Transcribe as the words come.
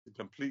it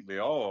completely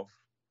off.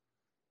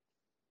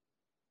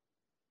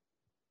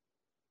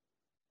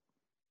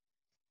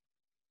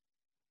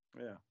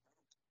 Yeah.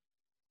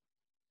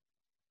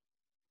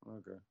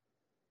 Okay.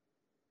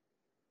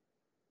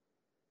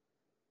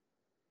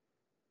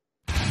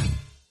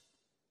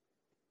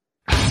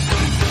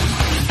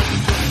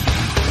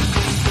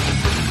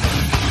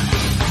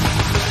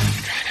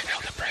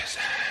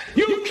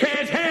 You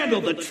can't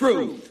handle the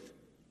truth.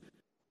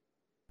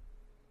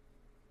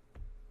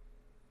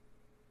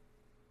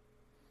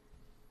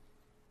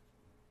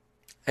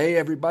 Hey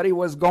everybody,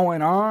 what's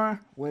going on?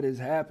 What is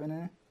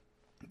happening?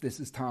 This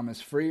is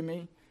Thomas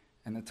Freeme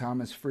and the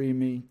Thomas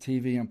Freeme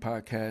TV and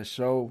podcast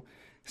show,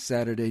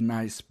 Saturday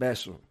night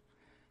special.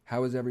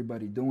 How is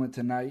everybody doing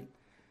tonight?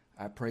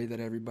 I pray that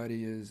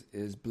everybody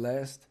is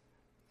blessed,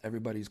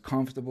 everybody's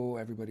comfortable,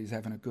 everybody's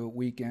having a good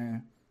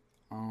weekend.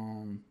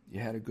 You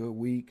had a good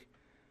week,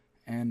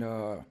 and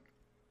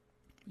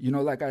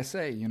like I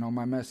say,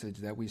 my message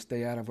that we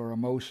stay out of our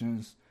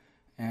emotions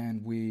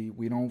and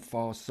we don't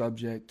fall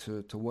subject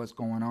to what's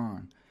going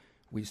on.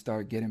 We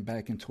start getting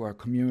back into our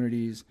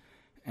communities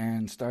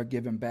and start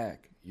giving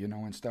back,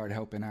 and start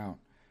helping out.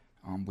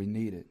 We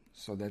need it.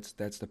 So that's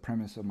the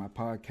premise of my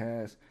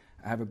podcast.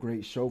 I have a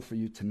great show for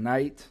you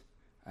tonight.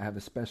 I have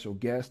a special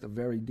guest, a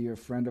very dear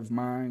friend of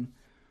mine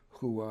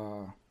who,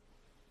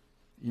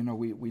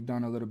 we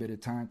done a little bit of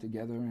time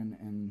together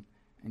and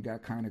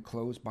got kind of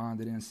close,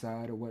 bonded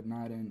inside or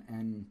whatnot.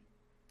 And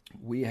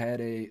we had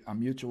a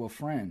mutual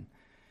friend.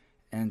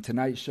 And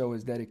tonight's show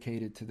is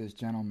dedicated to this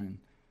gentleman,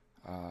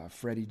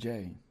 Freddie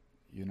J.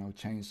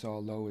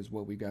 Chainsaw Low is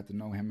what we got to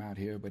know him out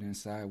here, but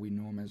inside we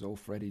knew him as old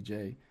Freddie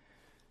J.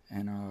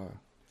 And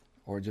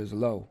or just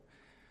Low.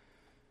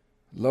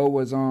 Low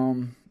was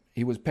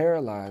he was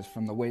paralyzed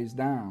from the waist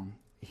down.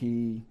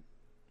 He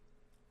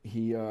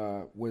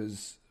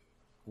was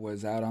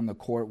out on the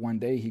court one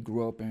day. He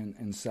grew up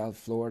in South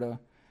Florida,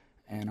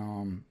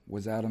 and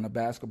was out on the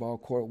basketball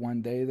court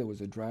one day. There was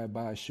a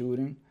drive-by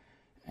shooting,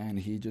 and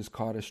he just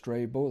caught a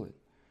stray bullet.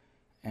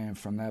 And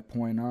from that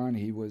point on,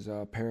 he was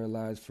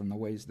paralyzed from the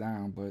waist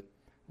down. But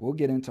we'll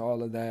get into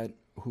all of that,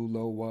 who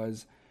Low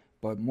was.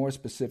 But more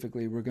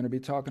specifically, we're going to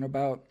be talking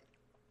about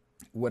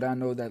what I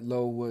know that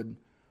Low would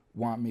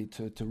want me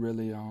to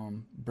really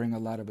bring a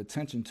lot of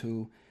attention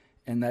to,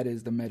 and that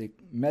is the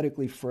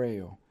medically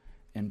frail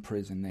in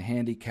prison, the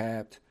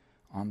handicapped,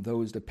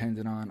 those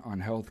dependent on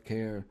health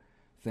care,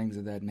 things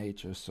of that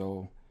nature.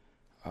 So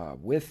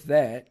with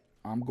that,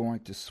 I'm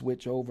going to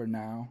switch over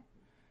now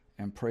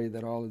and pray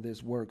that all of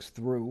this works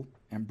through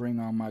and bring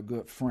on my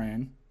good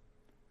friend,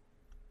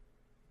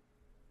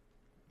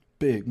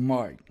 Big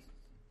Mike.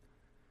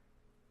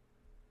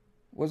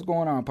 What's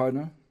going on,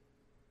 partner?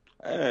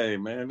 Hey,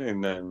 man, ain't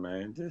nothing,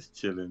 man. Just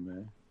chilling,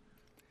 man.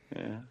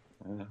 Yeah.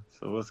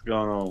 So what's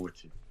going on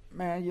with you?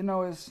 Man,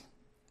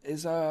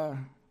 it's I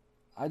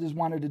just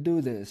wanted to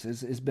do this.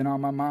 It's been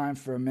on my mind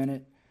for a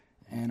minute,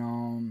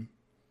 and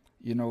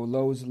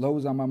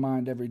Low's on my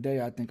mind every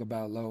day. I think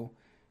about Low,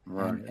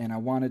 Right. and I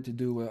wanted to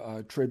do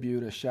a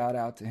tribute, a shout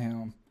out to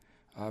him,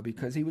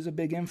 because he was a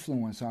big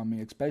influence on me,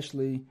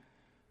 especially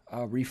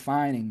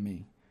refining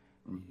me.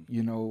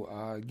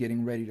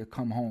 Getting ready to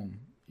come home.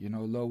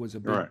 Low was a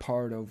big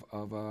part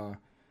of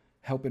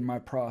helping my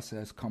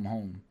process come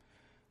home.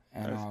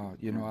 And,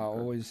 I'll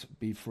always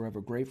be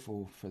forever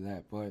grateful for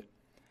that. But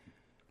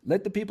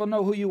let the people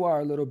know who you are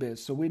a little bit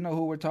so we know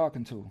who we're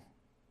talking to.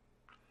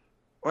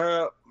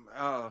 Well,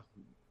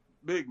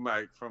 Big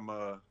Mike from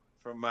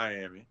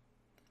Miami.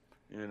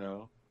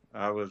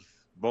 I was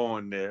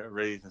born there,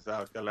 raised in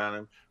South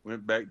Carolina,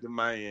 went back to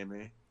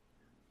Miami,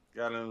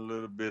 got in a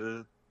little bit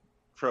of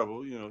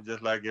trouble,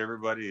 just like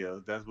everybody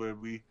else. That's where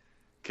we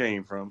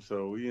came from.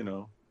 So,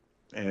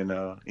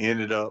 and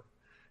ended up,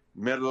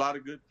 met a lot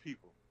of good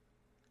people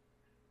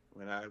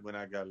when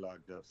I got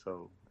locked up.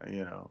 So,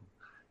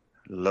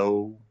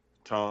 Low,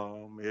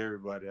 Tom,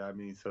 everybody. I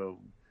mean, so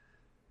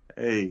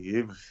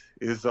hey,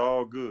 it's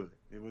all good.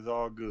 It was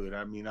all good.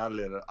 I mean, I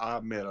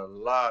met a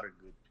lot of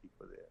good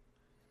people there.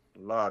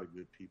 A lot of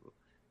good people.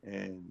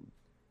 And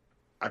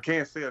I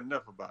can't say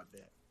enough about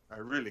that. I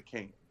really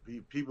can't.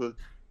 People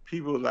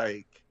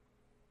like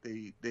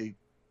they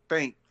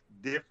think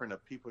different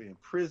of people in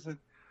prison,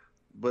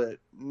 but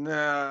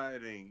nah,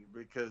 it ain't,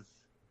 because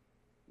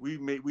we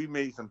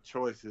made some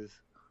choices,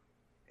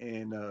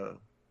 and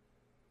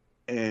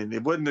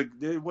it wasn't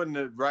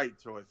the right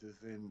choices,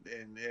 and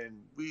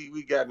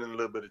we got in a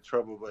little bit of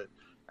trouble. But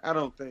I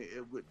don't think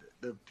it would.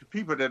 The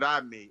people that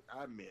I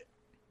met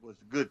was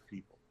good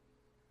people.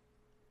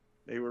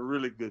 They were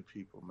really good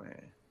people,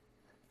 man.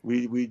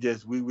 We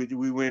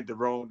went the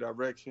wrong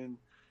direction,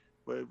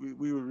 but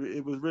we were,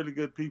 it was really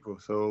good people.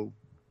 So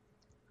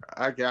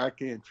I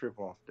can't trip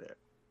off that.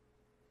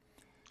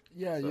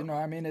 Yeah, So,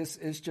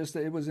 it's just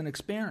that it was an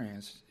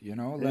experience,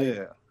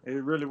 yeah,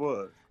 it really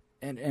was.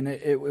 And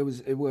it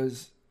was,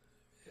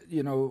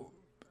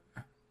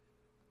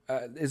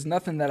 it's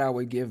nothing that I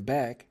would give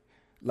back.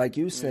 Like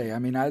you say, I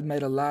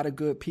met a lot of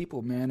good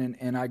people, man,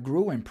 and I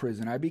grew in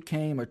prison. I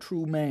became a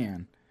true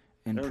man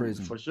in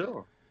prison. For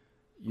sure.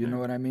 You know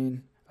what I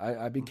mean?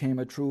 I became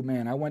a true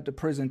man. I went to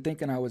prison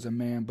thinking I was a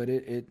man, but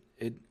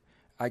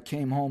I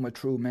came home a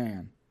true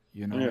man,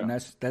 you know, and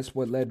that's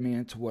what led me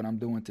into what I'm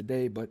doing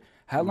today. But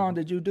how long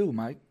did you do,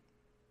 Mike?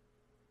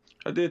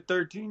 I did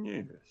 13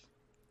 years.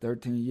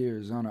 13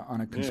 years on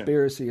a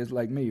conspiracy is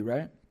like me,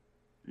 right?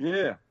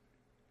 Yeah.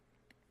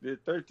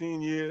 Did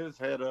 13 years,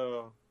 had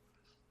a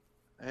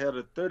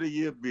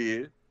 30-year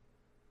bid.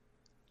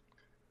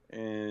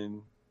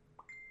 And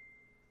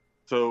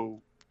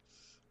so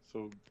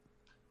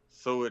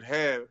it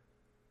have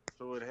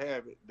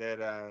it that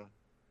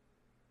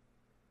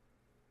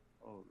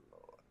oh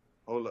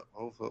Lord,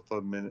 hold up for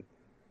a minute.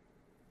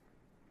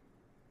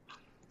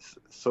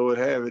 So it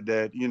have it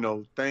that, you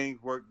know,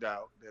 things worked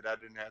out that I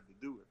didn't have to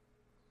do it.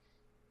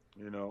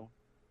 You know,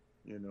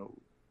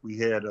 we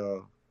had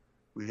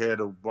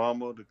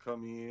Obama to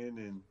come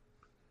in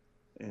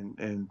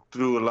and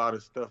threw a lot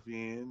of stuff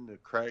in, the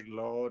crack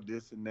law,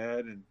 this and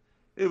that, and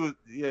it was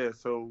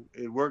so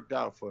it worked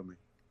out for me.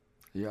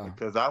 Yeah.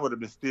 Because I would have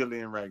been still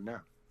in right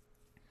now.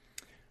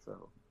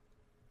 So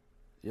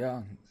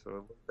yeah. So it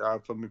worked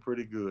out for me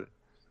pretty good.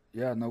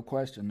 Yeah, no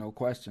question.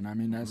 I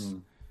mean, that's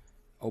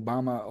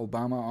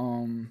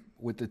Obama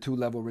with the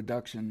 2-level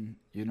reduction,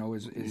 you know,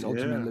 is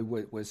ultimately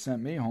what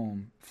sent me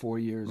home 4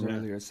 years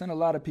earlier. It sent a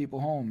lot of people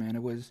home, man.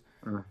 It was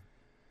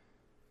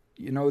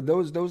you know,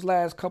 those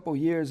last couple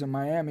years in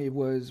Miami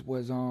was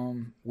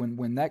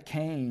when that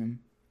came,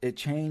 it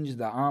changed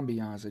the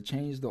ambiance, it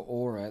changed the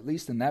aura. At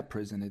least in that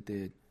prison, it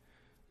did.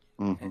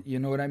 You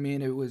know what I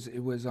mean? It was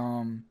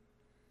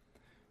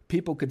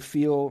people could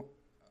feel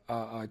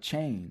a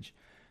change.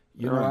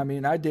 You know, I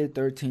mean, I did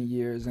 13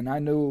 years, and I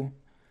knew,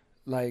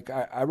 like,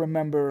 I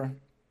remember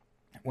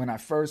when I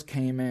first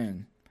came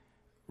in,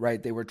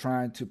 right? They were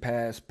trying to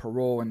pass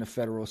parole in the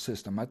federal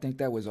system. I think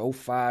that was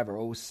 05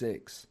 or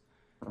 06.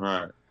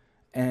 Right.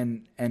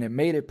 And it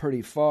made it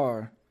pretty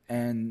far.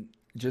 And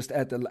just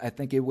I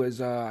think it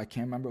was, I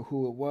can't remember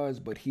who it was,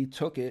 but he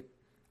took it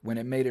when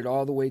it made it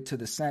all the way to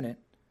the Senate,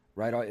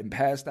 right? It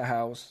passed the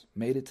House,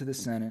 made it to the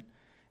Senate.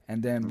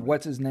 And then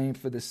what's his name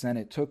for the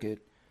Senate took it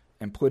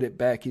and put it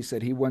back. He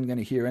said he wasn't going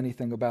to hear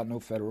anything about no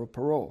federal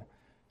parole,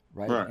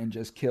 right? And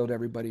just killed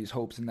everybody's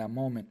hopes in that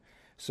moment.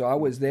 So I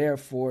was there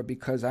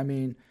because, I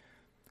mean,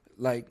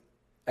 like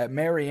at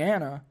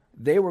Mariana,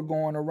 they were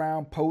going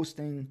around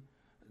posting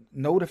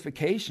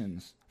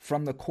notifications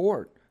from the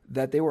court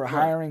that they were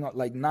hiring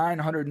like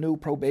 900 new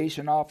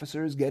probation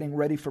officers getting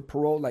ready for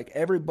parole. Like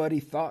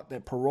everybody thought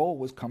that parole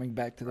was coming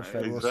back to the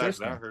federal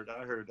system. I heard it.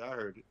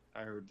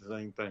 I heard the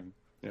same thing.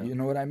 Yeah. You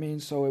know what I mean?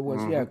 So it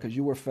was, because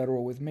you were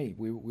federal with me.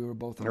 We were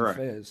both on the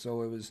feds.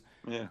 So it was,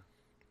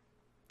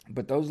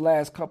 But those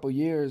last couple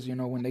years, you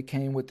know, when they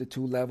came with the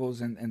 2 levels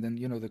and then,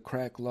 you know, the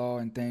crack law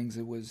and things,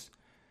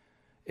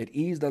 it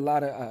eased a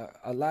lot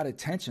of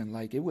tension.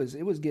 Like it was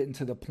getting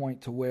to the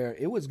point to where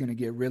it was going to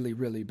get really,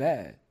 really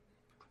bad.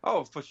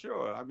 Oh, for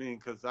sure. I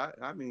mean, because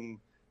I mean,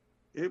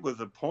 it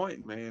was a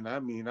point, man. I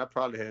mean, I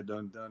probably had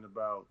done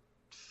about,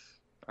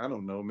 I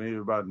don't know, maybe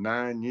about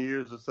 9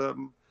 years or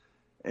something.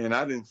 And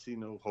I didn't see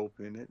no hope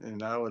in it.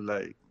 And I was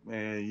like,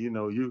 man, you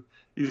know, you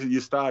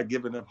start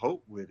giving up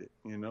hope with it,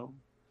 you know.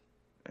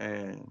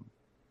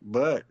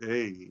 But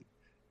hey,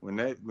 when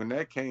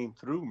that came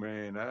through,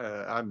 man,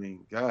 I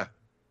mean, God,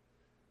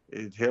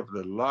 it helped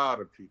a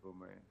lot of people,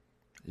 man.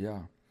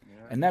 Yeah.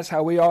 And that's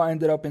how we all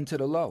ended up into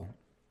the low.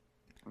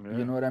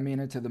 You know what I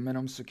mean? Into the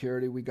minimum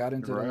security. We got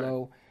into the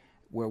low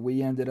where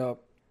we ended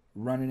up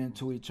running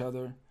into each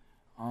other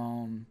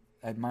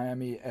at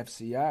Miami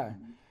FCI.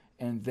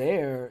 And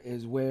there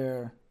is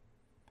where,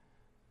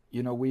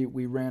 you know,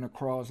 we ran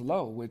across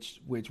low, which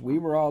we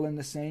were all in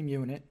the same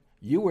unit.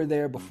 You were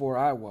there before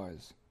I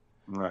was.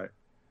 Right.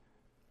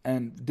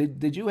 And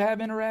did you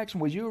have interaction?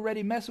 Was you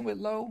already messing with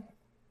Low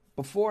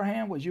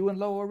beforehand? Was you and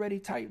Low already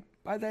tight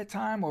by that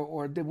time?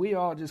 Or did we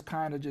all just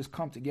kind of just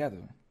come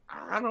together?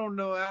 I don't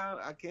know.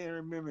 I can't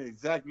remember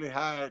exactly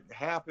how it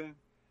happened,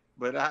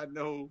 but I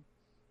know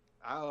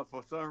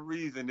for some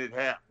reason it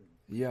happened.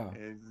 Yeah.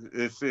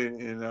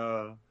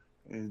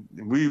 And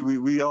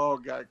we all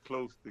got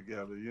close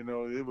together, you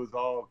know. It was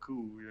all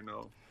cool, you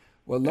know.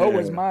 Well, Low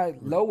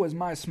was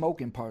my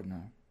smoking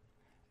partner.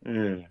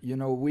 Yeah. You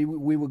know, we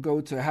would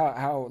go to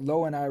how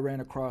Low and I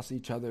ran across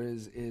each other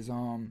is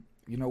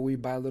you know, we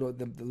buy the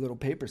little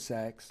paper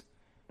sacks,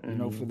 you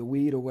know, for the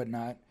weed or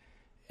whatnot,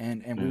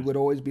 and we would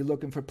always be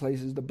looking for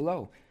places to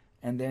blow.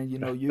 And then, you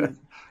know, you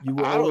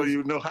were I don't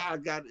even know how I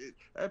got it.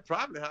 That's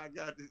probably how I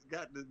got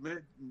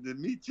to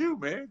meet you,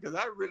 man, because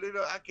I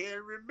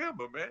can't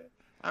remember, man.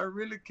 I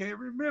really can't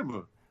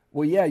remember.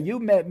 Well, yeah, you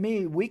met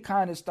me. We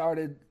kind of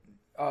started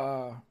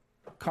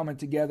coming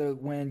together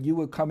when you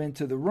would come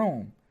into the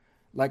room.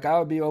 Like I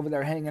would be over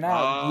there hanging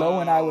out. Low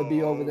and I would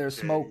be over there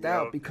smoked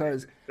out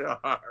because all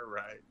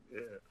right,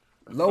 yeah.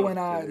 Low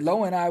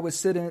and I would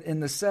sit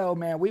in the cell,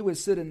 man. We would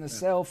sit in the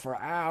cell for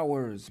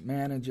hours,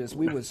 man, and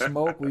we would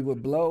smoke, we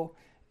would blow,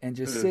 and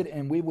just sit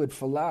and we would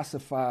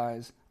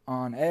philosophize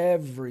on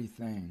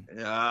everything.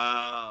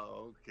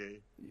 Oh, okay.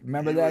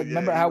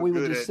 Remember how we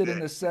would just sit in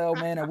the cell,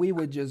 man, and we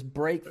would just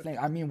break things.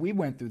 I mean, we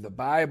went through the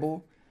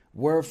Bible.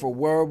 word for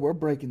word. We're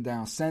breaking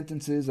down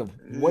sentences of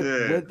what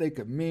they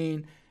could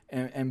mean.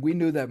 And we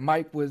knew that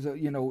Mike was,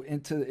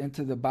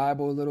 into the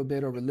Bible a little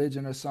bit or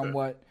religion or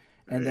somewhat.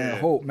 And then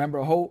Hope,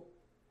 remember Hope?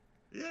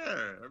 Yeah,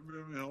 I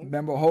remember Hope.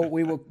 Remember Hope?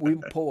 We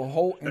would pull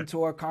Hope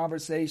into our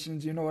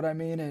conversations. You know what I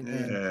mean?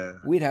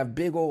 And we'd have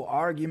big old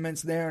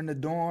arguments there in the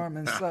dorm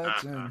and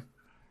such.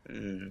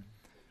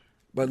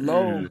 But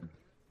Lo,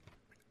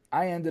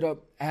 I ended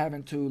up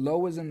having to. Lo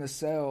was in the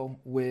cell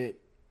with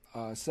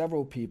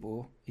several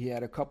people. He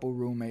had a couple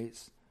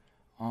roommates.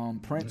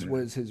 Prince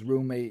was his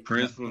roommate.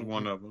 Prince was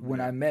one of them.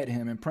 When I met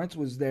him, and Prince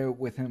was there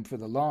with him for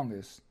the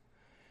longest.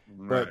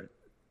 Right.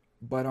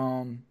 But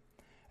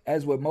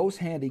as with most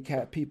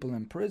handicapped people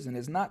in prison,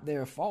 it's not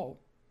their fault,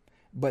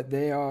 but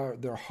they're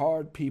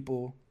hard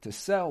people to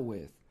cell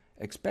with,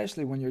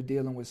 especially when you're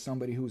dealing with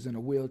somebody who's in a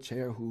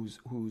wheelchair,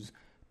 who's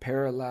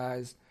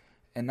paralyzed,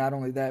 and not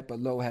only that, but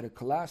Lo had a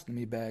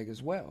colostomy bag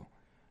as well.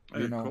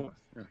 You know, of course.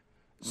 Yeah.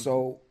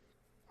 So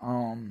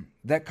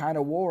that kind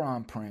of wore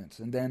on Prince,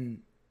 and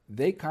then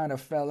they kind of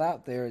fell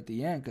out there at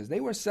the end because they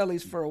were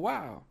cellies for a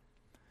while.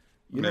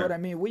 You know what I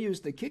mean? We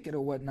used to kick it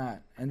or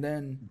whatnot, and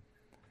then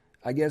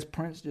I guess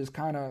Prince just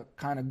kind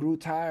of grew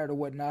tired or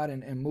whatnot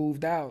and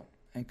moved out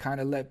and kind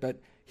of but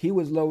he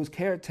was Lo's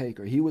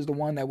caretaker. He was the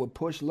one that would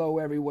push Lo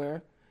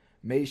everywhere,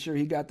 made sure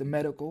he got the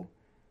medical.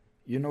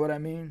 You know what I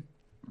mean?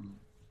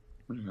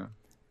 Yeah.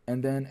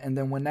 And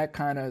then when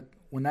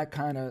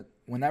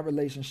that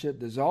relationship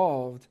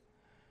dissolved,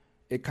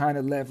 it kind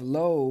of left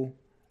Lo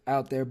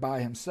out there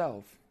by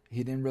himself.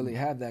 He didn't really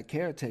have that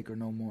caretaker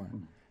no more.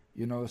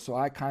 You know, so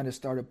I kind of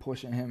started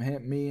pushing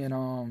me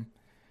and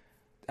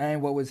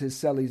what was his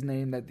cellie's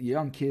name, that the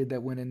young kid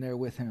that went in there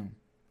with him.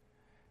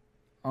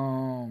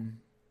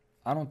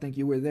 I don't think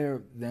you were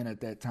there then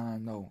at that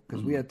time, though,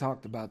 because we had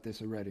talked about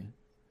this already.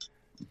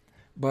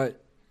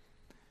 But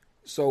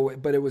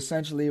it was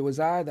essentially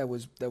I that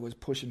was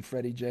pushing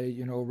Freddie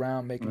J,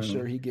 around, making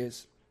sure he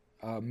gets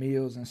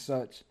meals and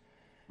such.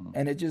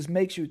 And it just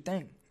makes you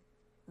think,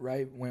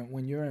 right?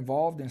 When you're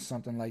involved in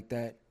something like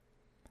that,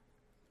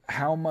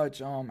 how much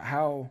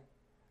how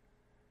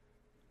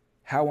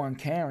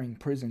uncaring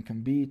prison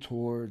can be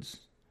towards,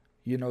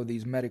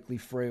 these medically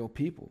frail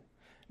people.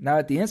 Now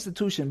at the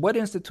institution, what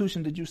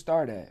institution did you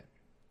start at?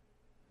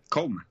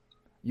 Coleman.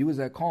 You was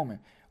at Coleman.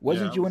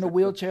 Wasn't you in a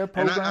wheelchair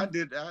program? And I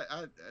did.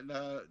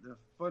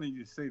 Funny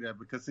you say that,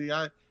 because see,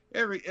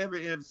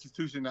 every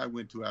institution I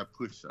went to, I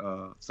pushed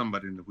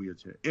somebody in the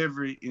wheelchair.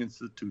 Every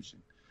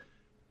institution.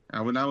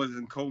 And when I was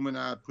in Coleman,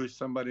 I pushed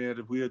somebody in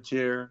the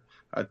wheelchair.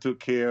 I took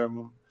care of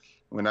them.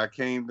 When I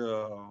came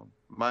to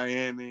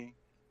Miami,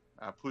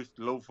 I pushed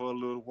Lo for a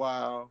little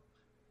while.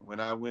 When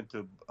I went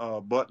to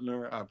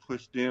Butler, I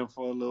pushed them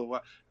for a little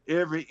while.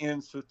 Every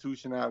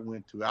institution I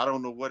went to, I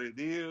don't know what it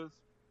is,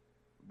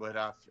 but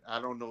I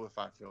don't know if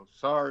I felt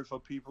sorry for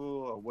people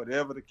or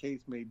whatever the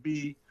case may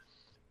be,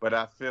 but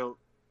I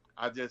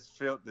just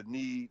felt the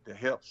need to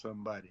help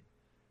somebody.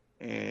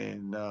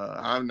 And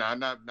I'm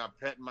not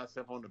patting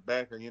myself on the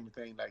back or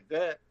anything like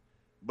that,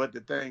 but the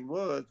thing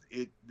was,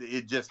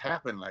 it just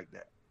happened like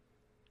that.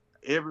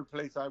 Every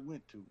place I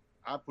went to,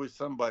 I pushed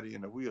somebody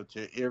in a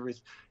wheelchair. Every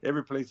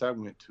place I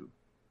went to.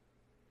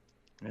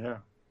 Yeah.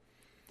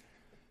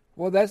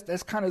 Well,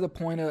 that's kind of the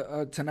point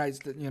of tonight's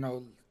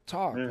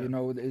talk.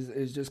 Yeah.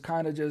 Is just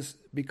kind of just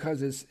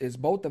because it's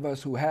both of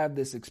us who have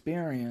this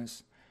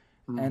experience,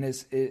 and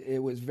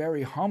it was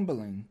very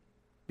humbling,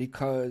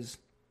 because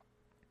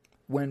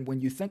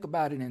when you think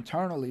about it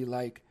internally,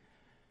 like,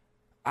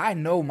 I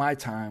know my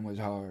time was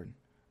hard.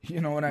 You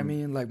know what I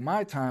mean? Like,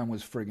 my time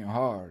was friggin'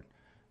 hard.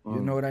 You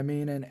know what I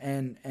mean?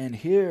 And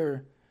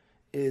here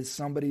is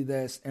somebody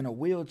that's in a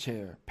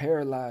wheelchair,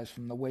 paralyzed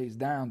from the waist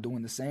down,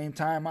 doing the same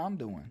time I'm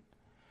doing.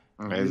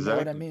 Exactly. You know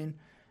what I mean?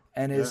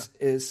 And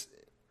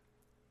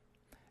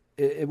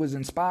it was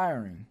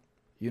inspiring.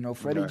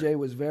 Freddie J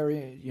was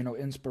very,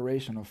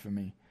 inspirational for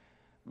me.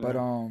 But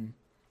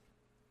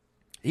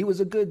he was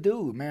a good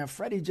dude, man.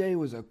 Freddie J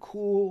was a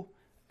cool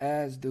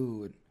ass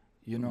dude,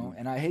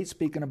 and I hate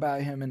speaking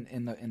about him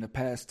in the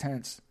past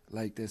tense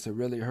like this. It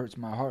really hurts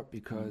my heart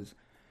because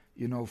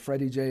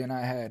Freddie J and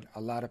I had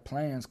a lot of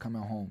plans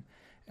coming home.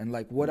 And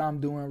like what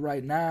I'm doing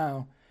right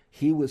now,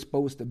 he was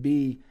supposed to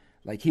be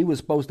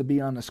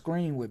on the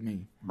screen with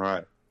me.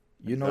 Right.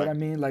 You know what I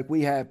mean? Like,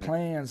 we had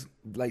plans,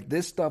 like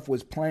this stuff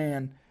was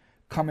planned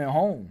coming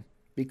home,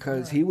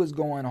 because he was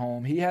going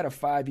home. He had a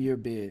 5-year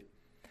bid.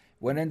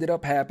 What ended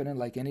up happening,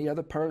 like any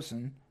other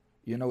person,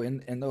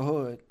 in the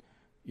hood,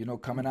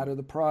 coming out of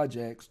the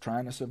projects,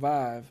 trying to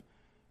survive,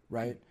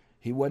 right?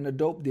 He wasn't a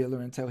dope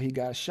dealer until he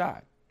got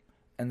shot.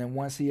 And then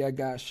once he had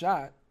got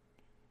shot,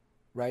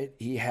 right,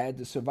 he had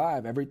to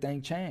survive.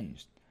 Everything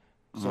changed.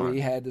 So he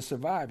had to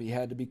survive. He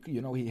had to be,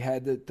 he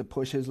had to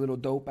push his little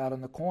dope out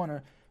in the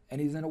corner, and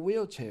he's in a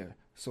wheelchair.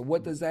 So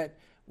what does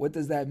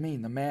that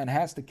mean? The man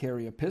has to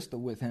carry a pistol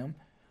with him,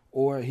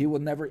 or he will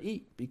never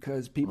eat,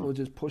 because people will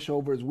just push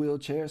over his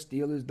wheelchair,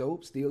 steal his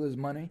dope, steal his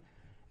money,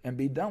 and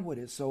be done with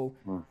it. So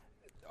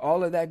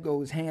all of that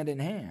goes hand in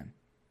hand.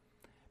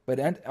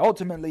 But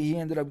ultimately, he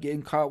ended up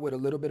getting caught with a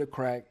little bit of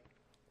crack.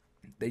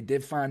 They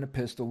did find a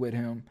pistol with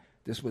him.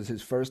 This was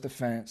his first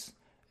offense,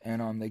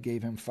 and they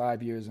gave him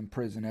 5 years in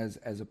prison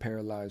as a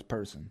paralyzed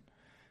person.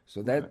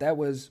 So that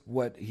was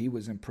what he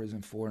was in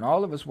prison for. And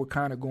all of us were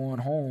kind of going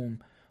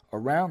home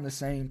around the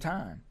same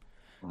time.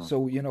 So,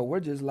 we're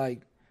just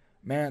like,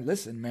 man,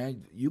 listen,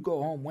 man, you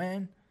go home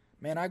when?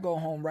 Man, I go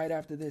home right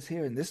after this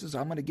here. And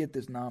I'm going to get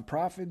this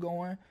nonprofit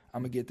going.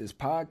 I'm going to get this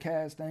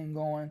podcast thing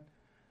going,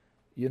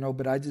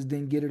 but I just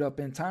didn't get it up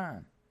in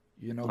time,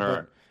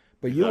 Right.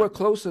 But you were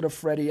closer to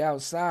Freddie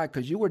outside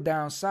because you were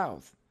down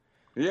south.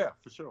 Yeah,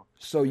 for sure.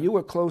 So you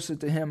were closer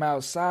to him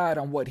outside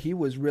on what he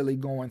was really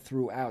going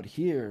through out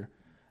here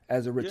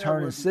as a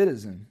returning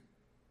citizen.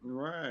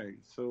 Right.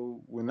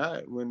 So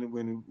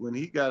when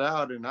he got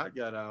out and I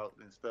got out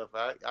and stuff,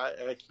 I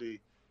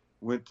actually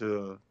went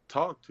to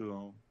talk to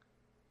him,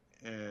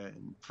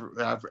 and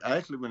I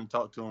actually went and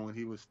talked to him when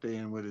he was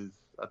staying with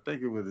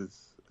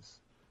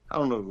I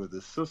don't know, with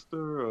his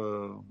sister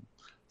or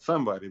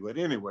somebody, but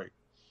anyway.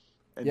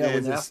 And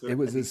it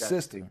was his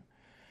sister.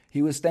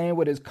 He was staying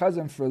with his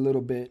cousin for a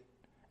little bit,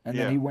 and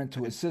then he went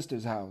to his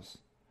sister's house.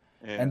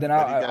 And then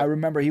I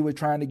remember he was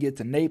trying to get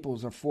to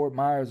Naples or Fort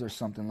Myers or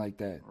something like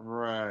that.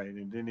 Right,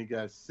 and then he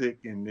got sick,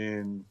 and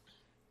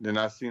then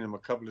I seen him a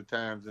couple of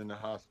times in the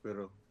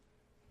hospital,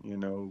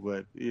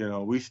 But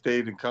we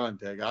stayed in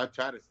contact. I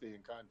try to stay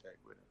in contact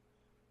with him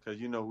because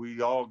we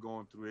all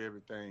going through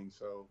everything.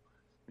 So,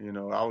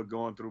 I was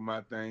going through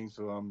my thing,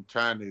 so I'm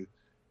trying to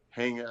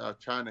hang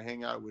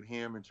out with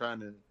him and trying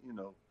to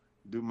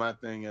do my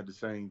thing at the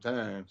same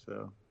time.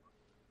 So,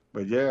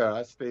 but yeah,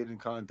 I stayed in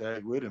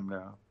contact with him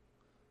now.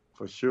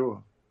 For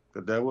sure,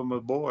 because that was my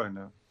boy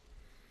now.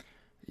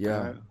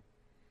 Yeah,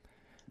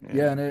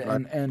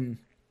 and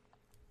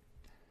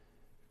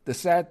the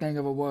sad thing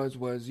of it was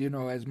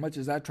as much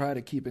as I tried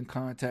to keep in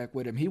contact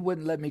with him, he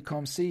wouldn't let me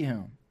come see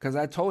him because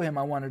I told him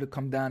I wanted to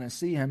come down and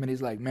see him, and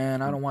he's like,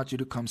 "Man, I don't want you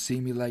to come see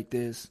me like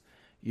this.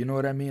 You know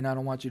what I mean? I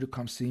don't want you to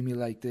come see me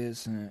like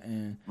this,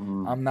 and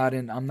I'm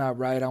not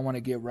right. I want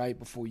to get right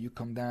before you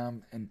come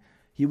down." And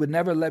he would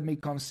never let me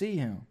come see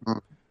him.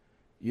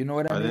 You know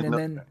what I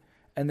mean?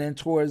 And then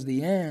towards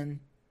the end,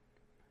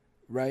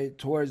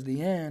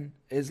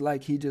 it's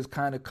like he just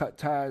kind of cut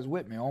ties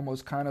with me,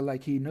 almost kind of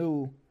like he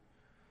knew.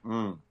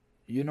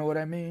 You know what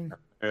I mean?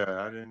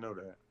 Yeah, I didn't know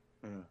that.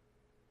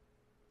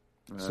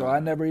 Yeah. So I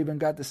never even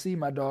got to see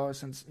my dog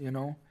since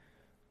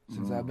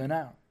I've been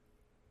out.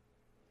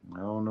 I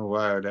don't know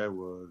why that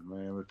was,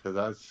 man, because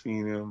I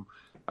seen him.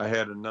 I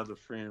had another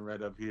friend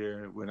right up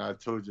here when I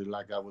told you,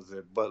 like I was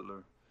at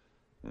Butler,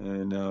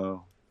 and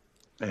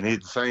he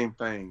the same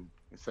thing.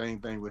 Same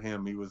thing with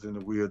him. He was in a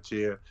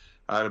wheelchair.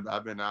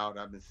 I've been out.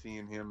 I've been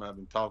seeing him. I've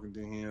been talking to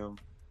him.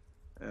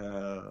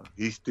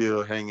 He's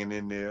still hanging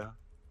in there.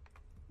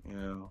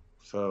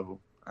 So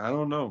I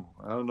don't know.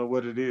 I don't know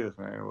what it is,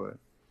 man. But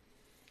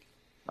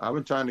I've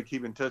been trying to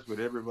keep in touch with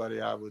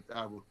everybody I was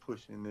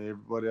pushing,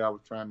 everybody I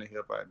was trying to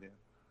help out there.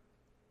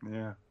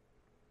 Yeah.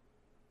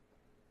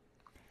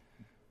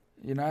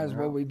 It's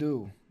what we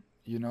do.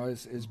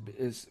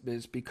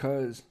 It's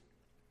because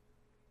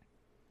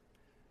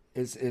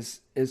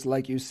it's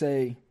like you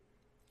say,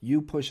 you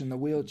pushing the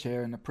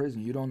wheelchair in the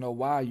prison. You don't know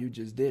why, you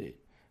just did it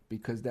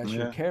because that's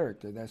your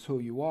character. That's who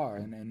you are,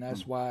 and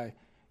that's why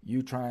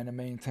you trying to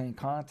maintain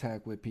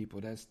contact with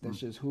people. That's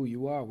just who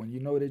you are. When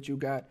you know that you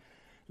got,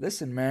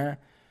 listen, man.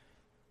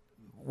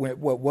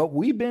 What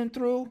we've been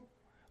through,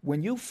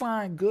 when you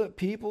find good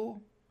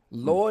people,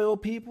 loyal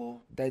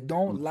people that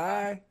don't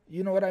lie,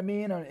 you know what I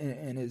mean,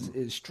 and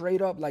is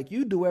straight up, like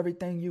you do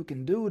everything you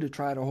can do to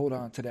try to hold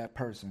on to that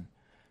person.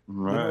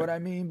 Right. You know what I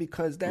mean?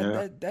 Because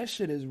that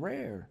shit is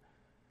rare.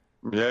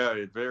 Yeah,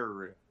 it's very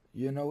rare.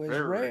 It's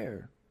very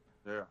rare.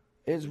 Yeah.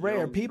 It's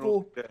rare.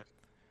 People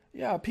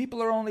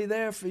are only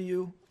there for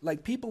you.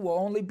 Like, people will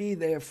only be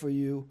there for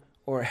you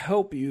or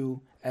help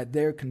you at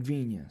their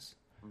convenience.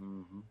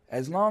 Mm-hmm.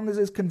 As long as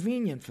it's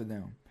convenient for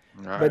them.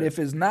 Right. But if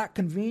it's not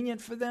convenient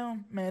for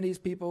them, man, these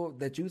people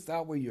that you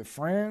thought were your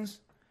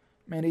friends,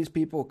 man, these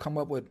people come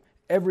up with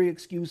every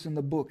excuse in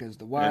the book as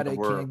to why they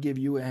can't give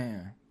you a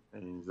hand.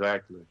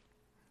 Exactly.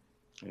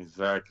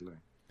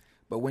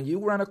 But when you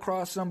run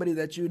across somebody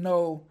that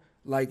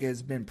like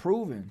has been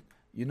proven,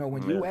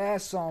 when you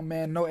ask some,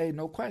 man,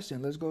 no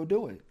question, let's go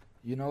do it.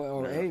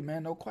 Hey,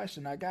 man, no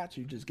question, I got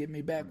you. Just get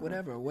me back,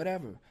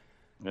 whatever.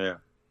 Yeah.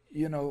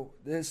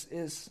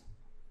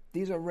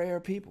 These are rare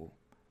people.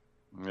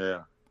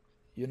 Yeah.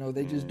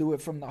 They just do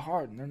it from the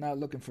heart, and they're not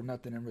looking for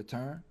nothing in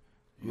return.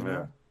 You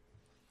know?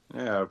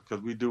 Yeah,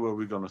 because we do what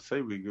we're gonna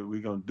say. We're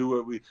gonna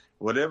do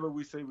whatever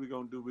we say we're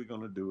gonna do. We're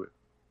gonna do it,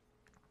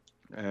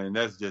 and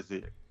that's just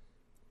it.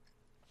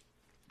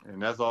 And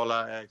that's all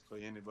I ask for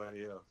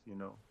anybody else.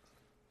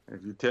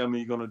 If you tell me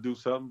you're gonna do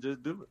something,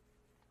 just do it.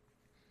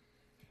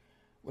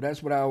 Well,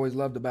 that's what I always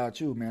loved about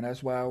you, man.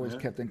 That's why I always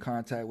kept in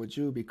contact with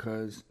you,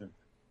 because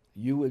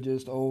you were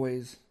just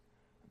always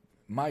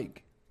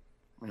Mike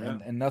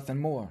and nothing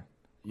more.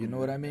 You know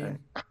what I mean?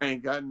 I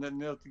ain't got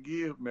nothing else to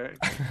give, man.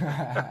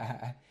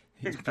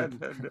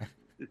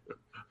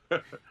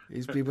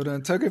 These people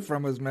done took it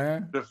from us,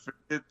 man.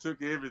 It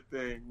took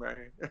everything,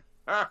 man.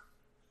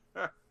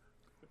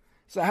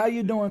 So how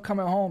you doing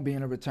coming home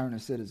being a returning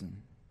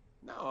citizen?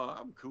 No,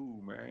 I'm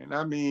cool, man.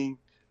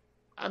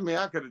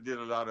 I could have did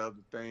a lot of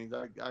other things.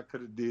 I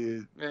could have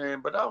did, man,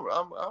 but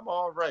I'm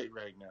all right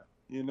now.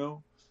 You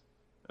know,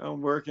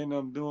 I'm working.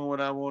 I'm doing what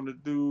I want to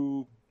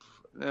do.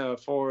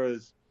 As far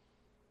as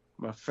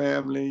my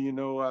family,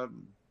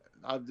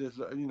 I just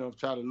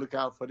try to look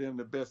out for them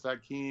the best I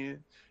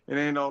can. It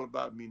ain't all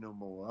about me no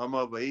more. I'm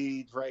of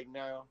age right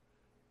now,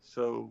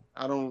 so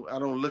I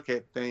don't look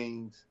at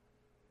things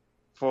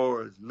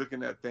for as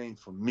looking at things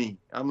for me.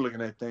 I'm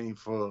looking at things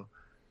for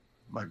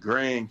my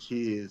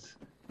grandkids,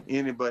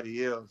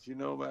 anybody else,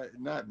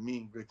 not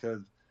me,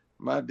 because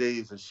my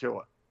days are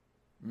short,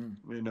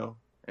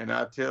 and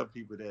I tell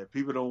people that.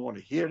 People don't want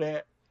to hear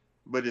that,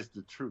 but it's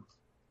the truth.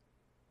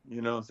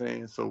 You know what I'm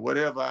saying? So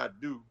whatever I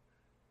do,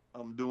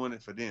 I'm doing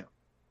it for them,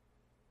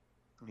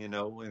 and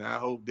I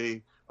hope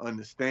they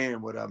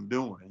understand what I'm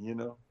doing,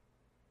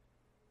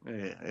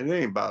 Yeah, it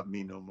ain't about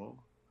me no more.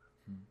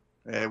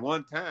 At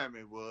one time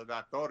it was,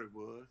 I thought it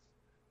was,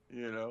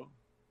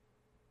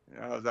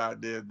 I was out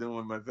there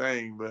doing my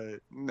thing, but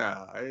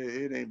nah,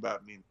 it ain't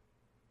about me.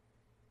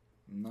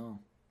 No.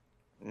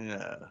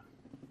 Yeah.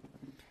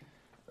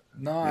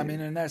 No, I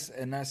mean, and that's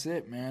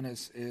it, man.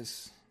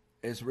 It's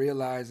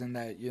realizing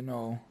that,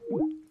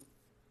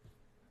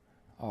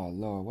 oh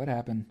Lord, what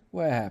happened?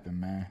 What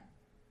happened, man?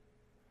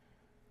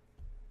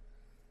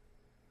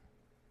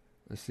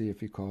 Let's see if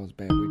he calls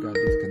back. We got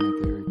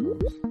disconnected. Here he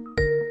goes.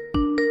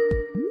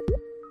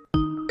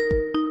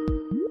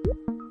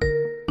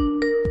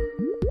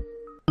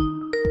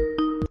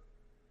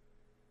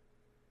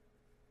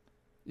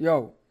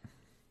 Yo.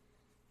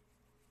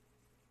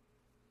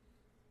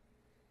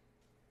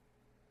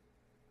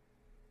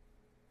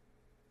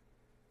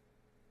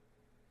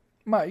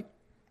 Mike.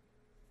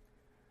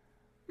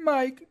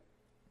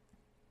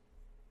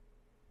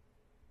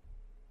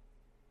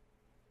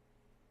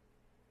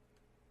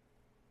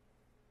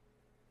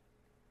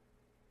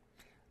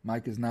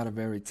 Mike is not a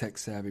very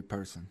tech-savvy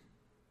person.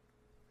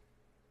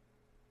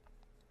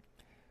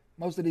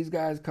 Most of these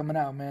guys coming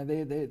out, man,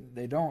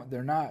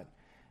 they're not.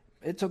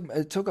 It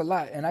took a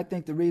lot, and I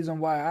think the reason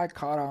why I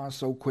caught on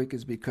so quick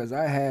is because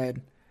I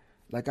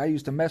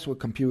used to mess with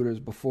computers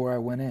before I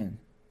went in.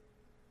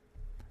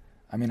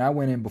 I mean, I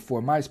went in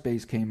before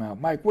MySpace came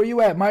out. Mike, where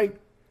you at, Mike?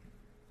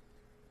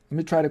 Let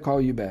me try to call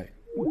you back.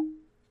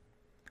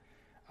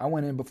 I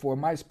went in before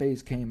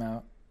MySpace came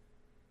out,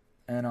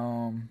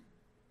 and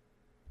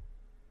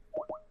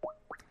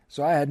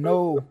so I had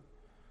no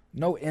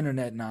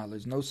internet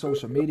knowledge, no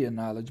social media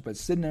knowledge, but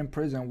sitting in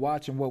prison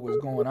watching what was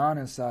going on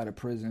inside of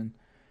prison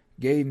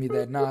gave me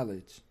that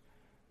knowledge.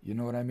 You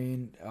know what I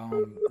mean?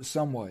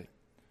 Somewhat.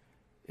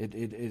 It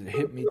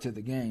hit me to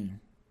the game.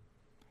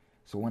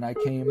 So when I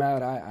came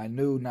out, I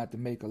knew not to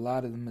make a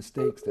lot of the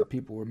mistakes that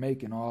people were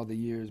making all the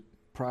years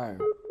prior.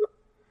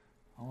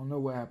 I don't know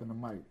what happened to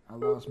Mike. I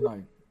lost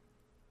Mike.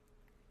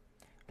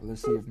 But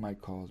let's see if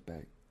Mike calls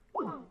back.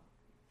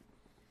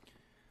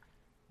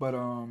 But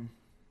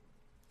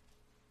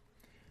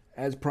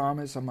as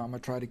promised, I'm gonna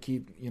try to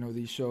keep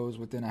these shows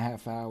within a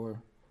half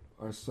hour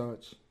or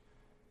such.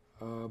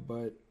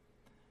 But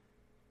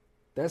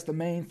that's the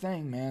main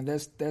thing, man.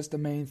 That's the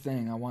main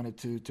thing. I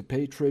wanted to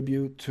pay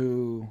tribute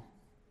to.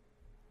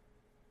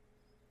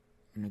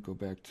 Let me go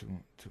back to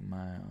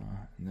my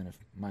and then if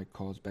Mike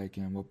calls back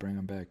in, we'll bring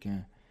him back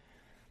in.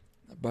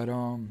 But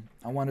I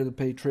wanted to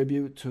pay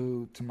tribute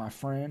to my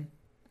friend.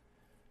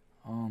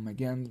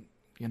 Again,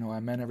 I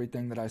meant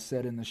everything that I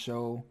said in the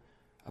show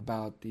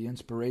about the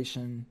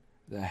inspiration,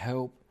 the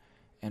help,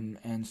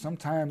 and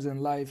sometimes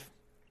in life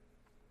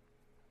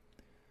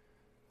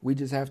we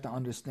just have to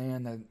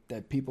understand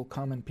that people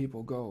come and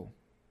people go.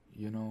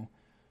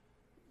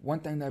 One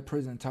thing that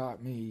prison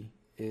taught me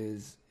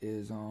is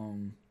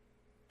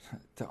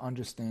to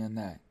understand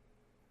that,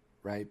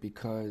 right?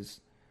 Because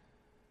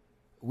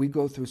we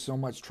go through so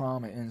much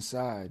trauma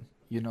inside.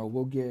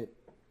 We'll get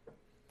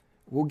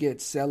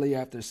celly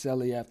after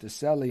celly after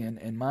celly,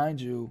 and mind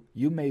you,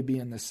 you may be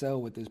in the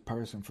cell with this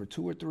person for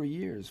 2 or 3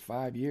 years,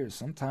 5 years,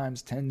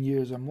 sometimes 10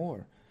 years or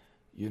more,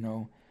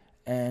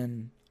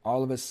 and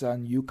all of a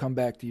sudden you come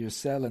back to your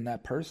cell and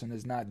that person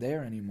is not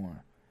there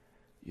anymore.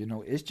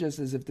 It's just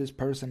as if this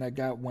person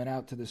that went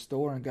out to the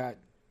store and got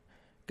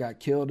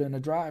killed in a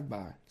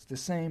drive-by. It's the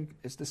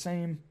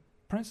same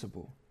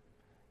principle,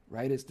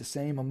 right? It's the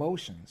same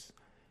emotions.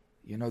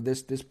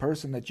 This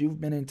person that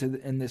you've been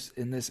in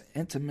this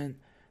intimate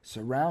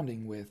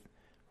surrounding with,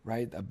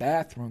 right? A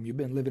bathroom. You've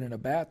been living in a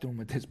bathroom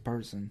with this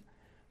person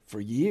for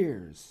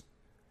years.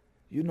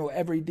 You know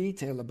every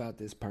detail about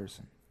this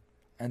person.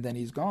 And then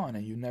he's gone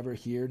and you never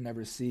hear,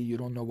 never see. You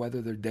don't know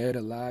whether they're dead,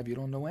 alive. You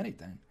don't know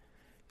anything.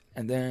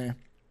 And then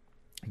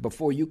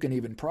before you can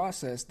even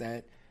process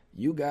that,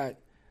 you got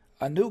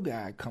a new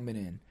guy coming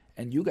in,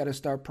 and you got to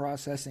start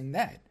processing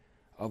that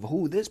of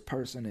who this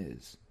person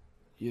is,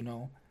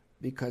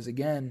 because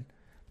again,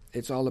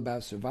 it's all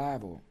about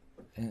survival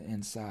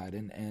inside,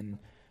 and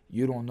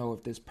You don't know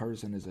if this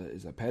person is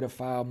a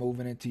pedophile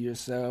moving into your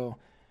cell.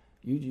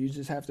 You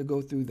just have to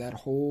go through that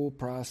whole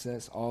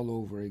process all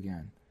over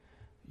again,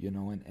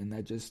 and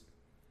that just,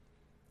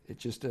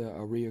 it's just a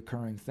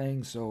reoccurring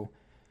thing. So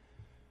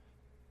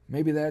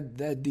maybe that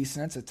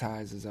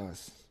desensitizes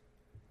us,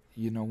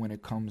 when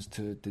it comes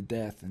to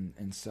death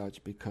and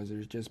such, because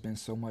there's just been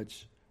so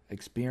much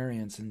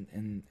experience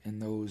in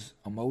those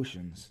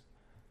emotions,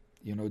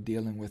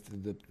 dealing with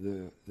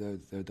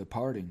the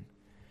departing.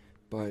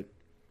 But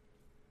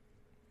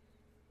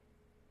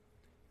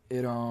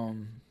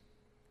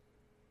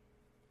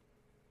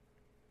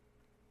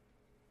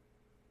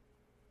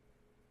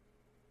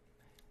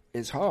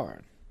it's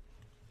hard,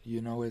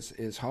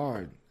 it's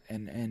hard,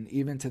 and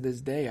even to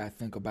this day I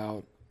think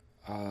about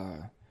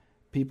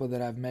people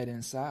that I've met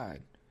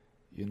inside,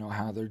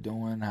 how they're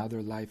doing, how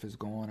their life is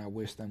going. I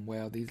wish them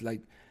well. These,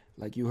 like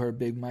you heard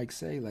Big Mike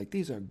say, like,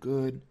 these are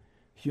good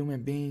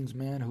human beings,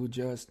 man, who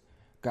just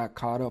got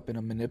caught up in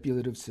a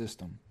manipulative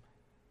system,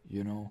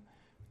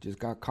 just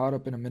got caught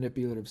up in a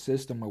manipulative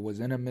system, or was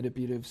in a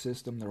manipulative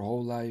system their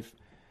whole life,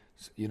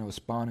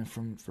 spawning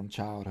from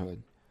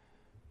childhood,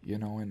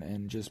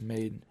 and just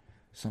made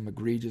some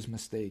egregious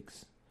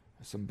mistakes,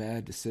 some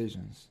bad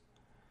decisions,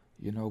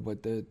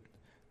 but that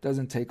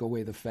doesn't take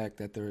away the fact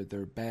that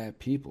they're bad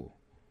people.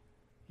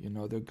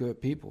 They're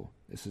good people.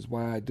 This is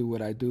why I do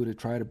what I do, to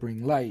try to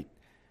bring light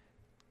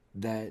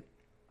that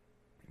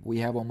we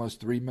have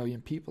almost 3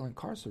 million people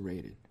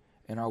incarcerated.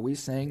 And are we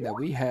saying that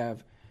we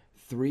have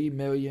 3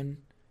 million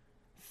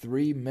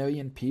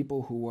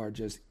people who are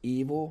just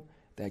evil,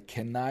 that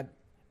cannot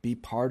be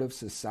part of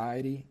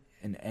society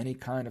in any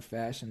kind of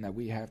fashion, that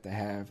we have to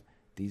have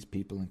these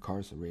people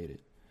incarcerated?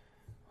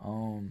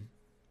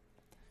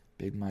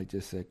 Big Mike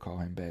just said call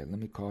him back. Let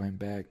me call him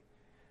back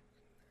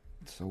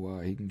so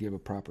he can give a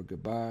proper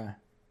goodbye.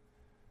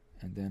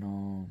 And then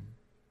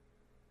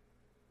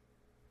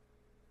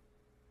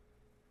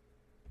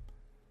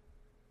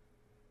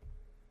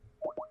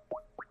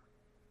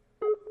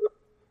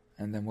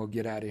we'll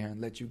get out of here and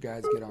let you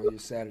guys get on your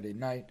Saturday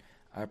night.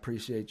 I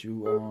appreciate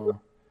you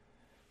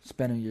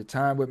spending your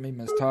time with me.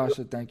 Miss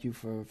Tasha, thank you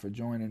for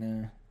joining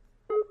in.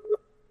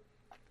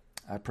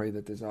 I pray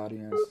that this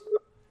audience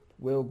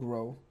will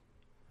grow.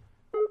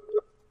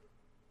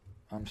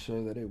 I'm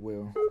sure that it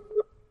will,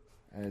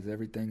 as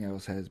everything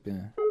else has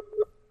been.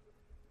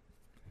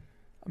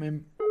 I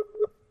mean,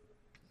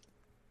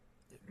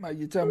 Mike,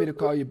 you tell me to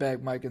call you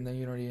back, Mike, and then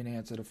you don't even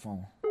answer the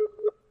phone.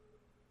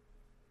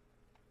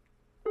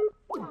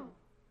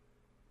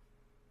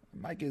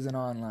 Mike isn't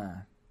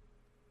online.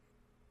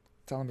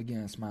 Tell him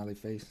again, smiley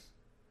face.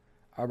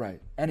 All right.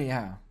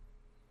 Anyhow,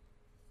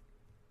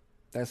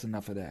 that's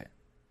enough of that.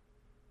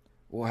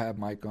 We'll have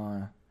Mike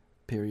on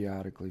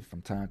periodically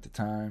from time to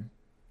time.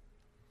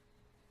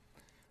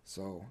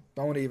 So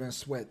don't even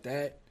sweat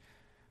that.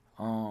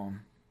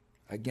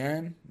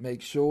 Again,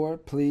 make sure,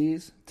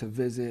 please, to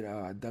visit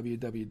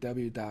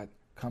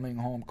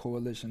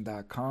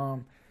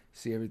www.cominghomecoalition.com.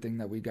 See everything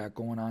that we got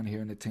going on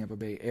here in the Tampa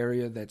Bay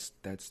area. That's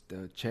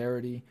the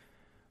charity.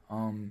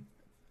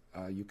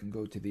 You can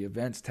go to the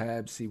events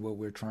tab, see what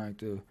we're trying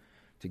to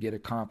get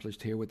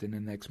accomplished here within the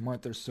next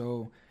month or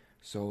so.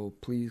 So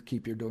please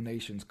keep your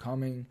donations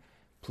coming.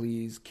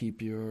 Please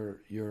keep your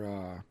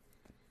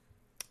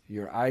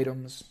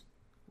items,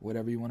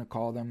 whatever you want to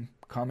call them,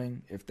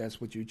 coming, if that's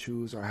what you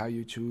choose or how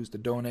you choose to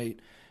donate.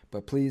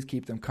 But please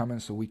keep them coming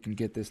so we can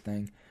get this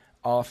thing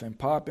off and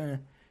popping,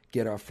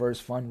 get our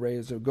first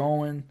fundraiser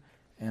going,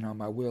 and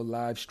I will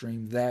live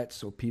stream that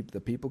so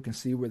the people can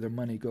see where their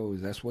money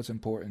goes. That's what's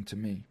important to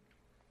me.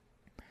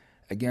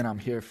 Again, I'm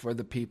here for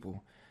the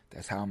people.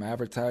 That's how I'm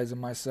advertising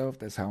myself.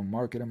 That's how I'm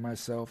marketing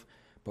myself.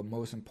 But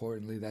most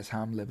importantly, that's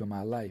how I'm living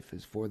my life,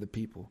 is for the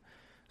people.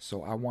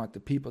 So I want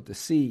the people to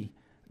see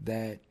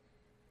that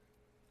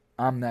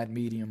I'm that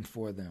medium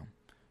for them.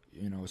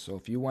 So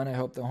if you want to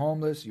help the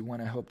homeless, you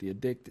want to help the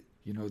addicted,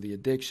 the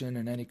addiction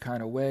in any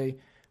kind of way,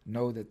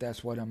 know that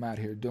that's what I'm out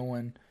here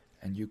doing,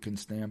 and you can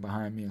stand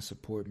behind me and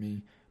support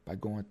me by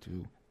going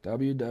to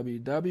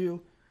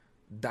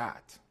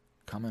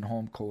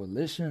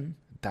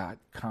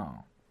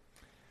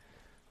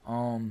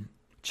www.cominghomecoalition.com.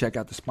 Check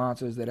out the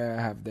sponsors that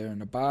I have there in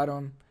the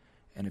bottom,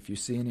 and if you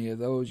see any of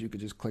those, you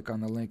could just click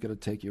on the link. It'll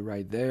take you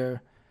right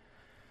there.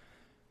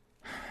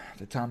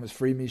 The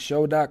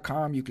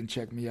ThomasFreeMeShow.com, you can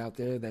check me out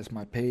there. That's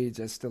my page.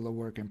 That's still a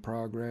work in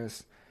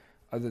progress.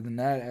 Other than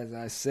that, as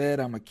I said,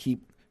 I'm going to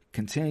keep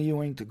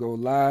continuing to go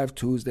live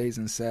Tuesdays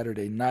and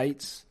Saturday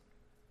nights.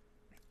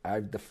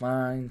 I've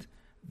defined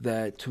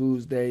that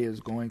Tuesday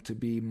is going to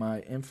be my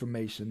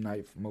information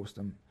night, most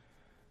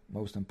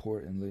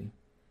importantly.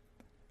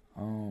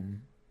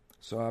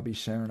 So I'll be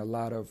sharing a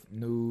lot of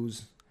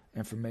news,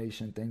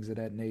 information, things of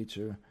that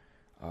nature.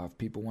 If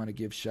people want to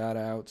give shout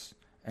outs,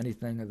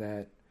 anything of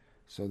that.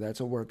 So that's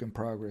a work in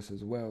progress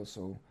as well.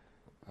 So,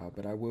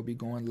 but I will be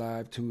going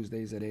live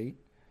Tuesdays at 8.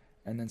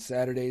 And then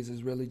Saturdays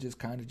is really just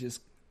kind of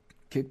just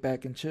kick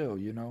back and chill,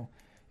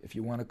 If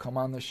you want to come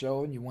on the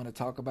show and you want to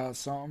talk about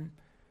something,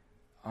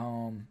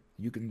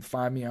 You can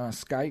find me on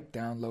Skype,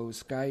 download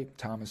Skype,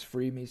 Thomas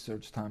Free Me,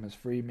 search Thomas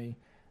Free Me,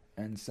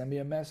 and send me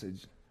a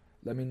message.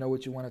 Let me know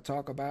what you want to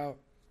talk about,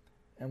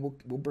 and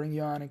we'll bring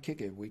you on and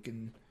kick it. We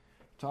can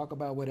talk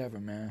about whatever,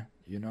 man,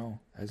 you know,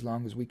 as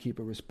long as we keep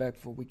it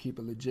respectful, we keep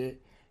it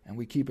legit, and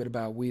we keep it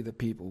about we the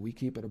people. We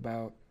keep it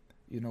about,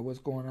 you know, what's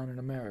going on in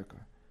America,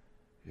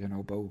 you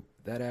know, but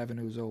that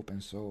avenue is open.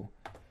 So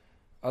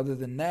other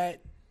than that,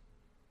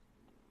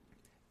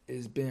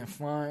 it's been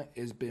fun.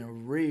 It's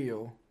been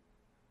real.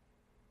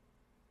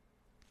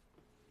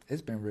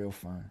 It's been real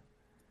fun.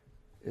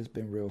 It's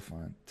been real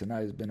fun.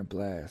 Tonight has been a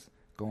blast.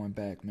 Going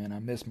back, man, I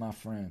miss my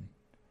friend.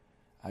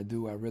 I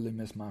do. I really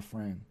miss my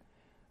friend.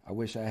 I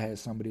wish I had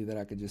somebody that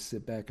I could just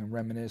sit back and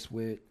reminisce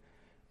with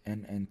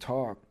and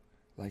talk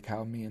like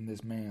how me and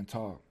this man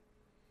talk.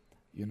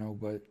 You know,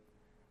 but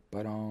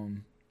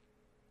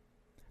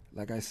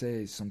like I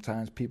said,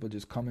 sometimes people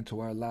just come into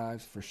our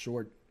lives for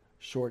short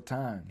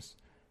times.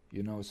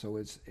 You know, so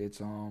it's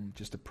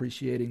just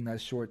appreciating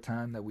that short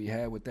time that we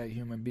had with that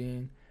human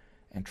being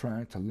and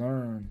trying to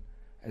learn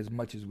as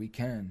much as we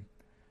can,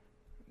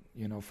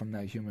 you know, from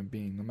that human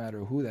being. No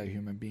matter who that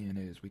human being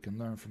is, we can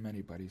learn from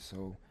anybody.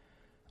 So,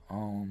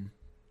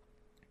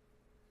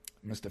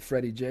 Mr.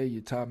 Freddie J,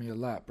 you taught me a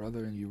lot,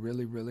 brother, and you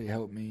really, really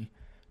helped me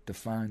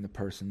define the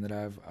person that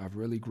I've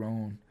really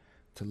grown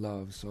to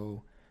love.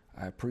 So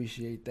I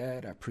appreciate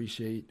that. I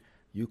appreciate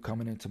you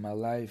coming into my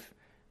life,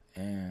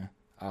 and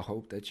I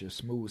hope that you're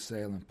smooth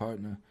sailing,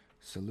 partner.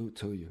 Salute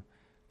to you.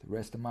 The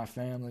rest of my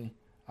family,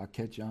 I'll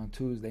catch you on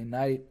Tuesday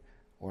night,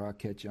 or I'll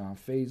catch you on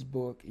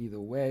Facebook. Either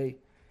way,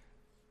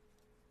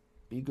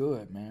 be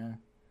good, man.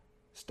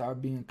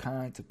 Start being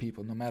kind to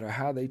people. No matter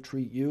how they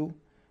treat you,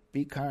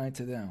 be kind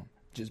to them.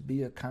 Just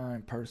be a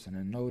kind person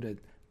and know that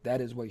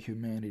that is what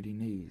humanity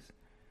needs.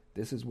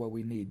 This is what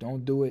we need.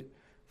 Don't do it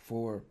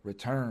for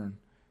return.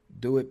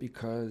 Do it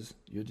because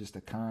you're just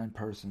a kind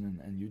person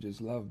and you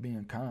just love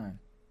being kind.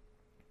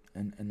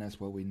 And that's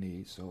what we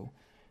need. So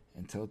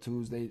until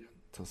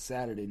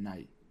Saturday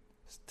night.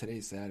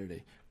 Today's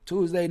Saturday.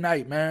 Tuesday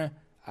night, man.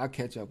 I'll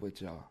catch up with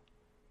y'all.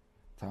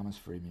 Thomas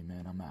Free Me,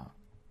 man. I'm out.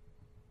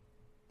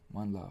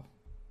 One love.